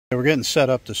We're getting set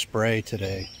up to spray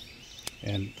today,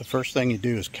 and the first thing you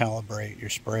do is calibrate your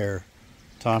sprayer.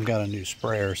 Tom got a new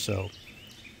sprayer, so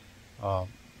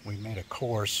we made a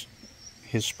course.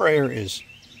 His sprayer is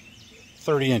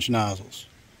 30-inch nozzles,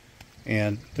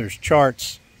 and there's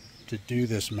charts to do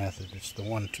this method. It's the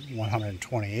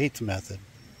 1/128th method,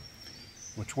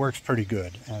 which works pretty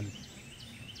good. And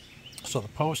so the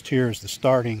post here is the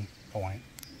starting point,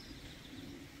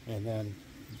 and then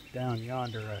down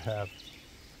yonder I have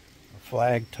a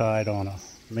flag tied on a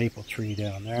maple tree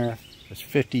down there. It's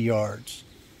 50 yards,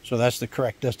 so that's the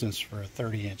correct distance for a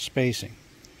 30-inch spacing.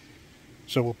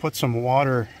 So we'll put some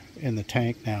water in the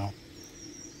tank now,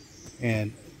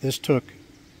 and this took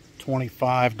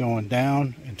 25 going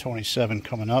down and 27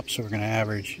 coming up, so we're going to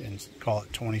average and call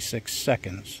it 26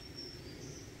 seconds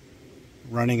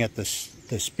running at the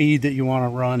speed that you want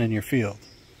to run in your field.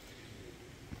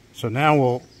 So now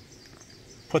we'll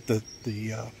put the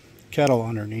kettle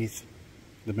underneath,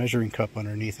 the measuring cup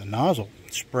underneath a nozzle,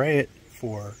 spray it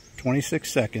for 26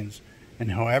 seconds,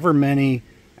 and however many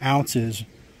ounces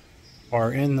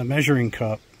are in the measuring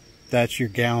cup, that's your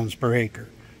gallons per acre.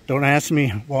 Don't ask me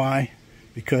why,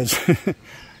 because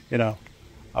you know,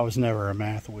 I was never a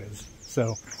math whiz,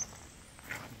 so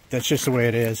that's just the way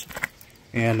it is.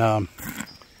 And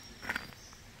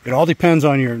it all depends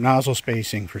on your nozzle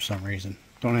spacing for some reason.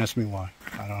 Don't ask me why,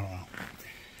 I don't know.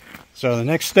 So the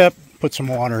next step, put some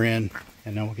water in,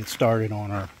 and then we'll get started on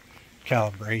our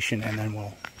calibration, and then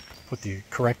we'll put the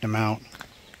correct amount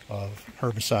of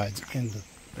herbicides in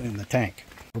the tank.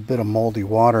 A bit of moldy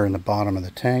water in the bottom of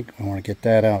the tank. I want to get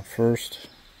that out first.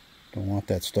 Don't want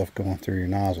that stuff going through your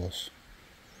nozzles.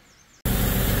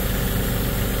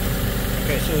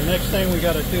 Okay, so the next thing we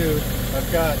got to do,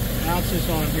 I've got ounces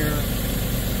on here,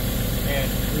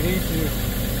 and we need to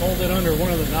hold it under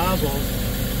one of the nozzles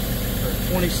for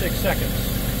 26 seconds.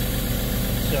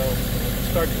 So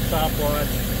start the stopwatch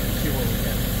and see what we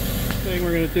get. The thing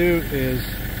we're going to do is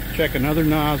check another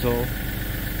nozzle.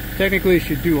 Technically you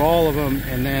should do all of them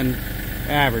and then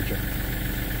average them,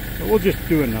 but we'll just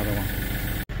do another one.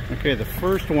 Okay, the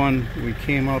first one we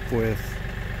came up with,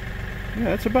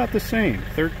 yeah, it's about the same,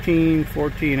 13,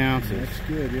 14 ounces. That's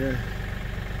good, yeah.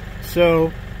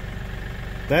 So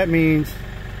that means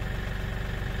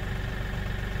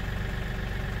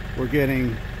we're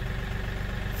getting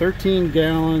 13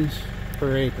 gallons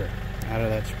per acre out of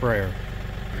that sprayer.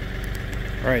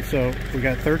 All right, so we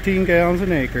got 13 gallons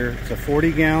an acre. It's a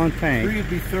 40-gallon tank. 3 would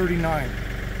be 39.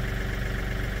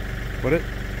 Would it?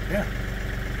 Yeah.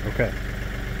 Okay.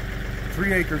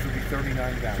 3 acres would be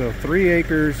 39 gallons. So 3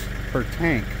 acres per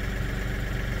tank.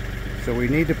 So we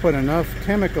need to put enough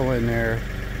chemical in there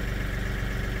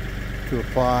to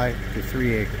apply to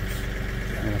 3 acres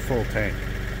in a full tank.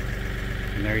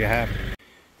 And there you have it.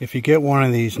 If you get one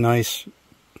of these nice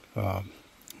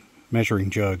measuring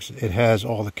jugs, it has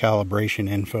all the calibration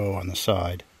info on the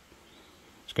side.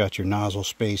 It's got your nozzle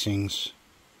spacings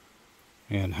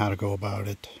and how to go about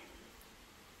it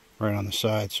right on the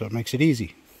side, so it makes it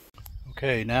easy.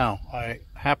 Okay, now I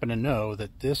happen to know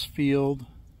that this field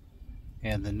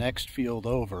and the next field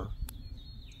over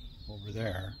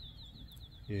there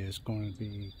is going to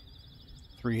be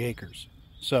 3 acres.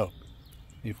 So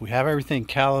if we have everything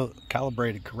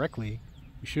calibrated correctly,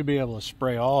 we should be able to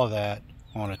spray all of that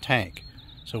on a tank.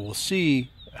 So we'll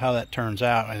see how that turns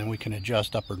out, and then we can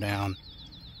adjust up or down,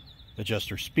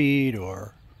 adjust our speed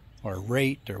or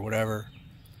rate or whatever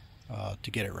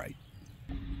to get it right.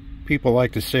 People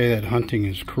like to say that hunting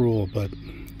is cruel, but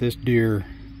this deer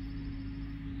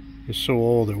is so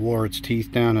old it wore its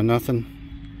teeth down to nothing.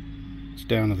 It's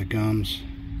down to the gums.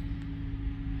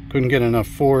 Couldn't get enough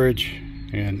forage,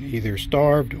 and either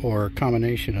starved or a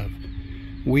combination of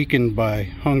weakened by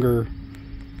hunger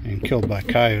and killed by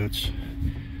coyotes.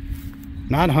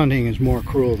 Not hunting is more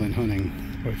cruel than hunting,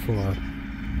 but for the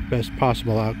best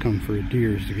possible outcome for a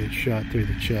deer is to get shot through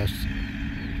the chest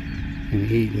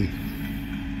and eaten.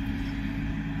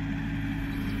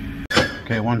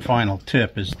 Okay, one final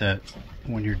tip is that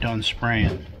when you're done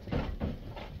spraying,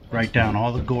 write down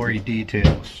all the gory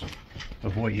details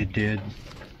of what you did,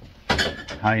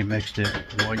 how you mixed it,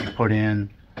 what you put in,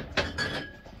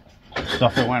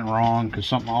 stuff that went wrong, because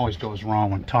something always goes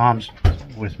wrong when Tom's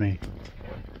with me,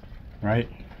 right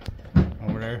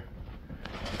over there.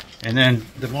 And then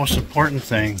the most important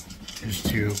thing is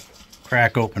to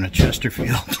crack open a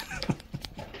Chesterfield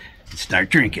and start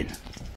drinking.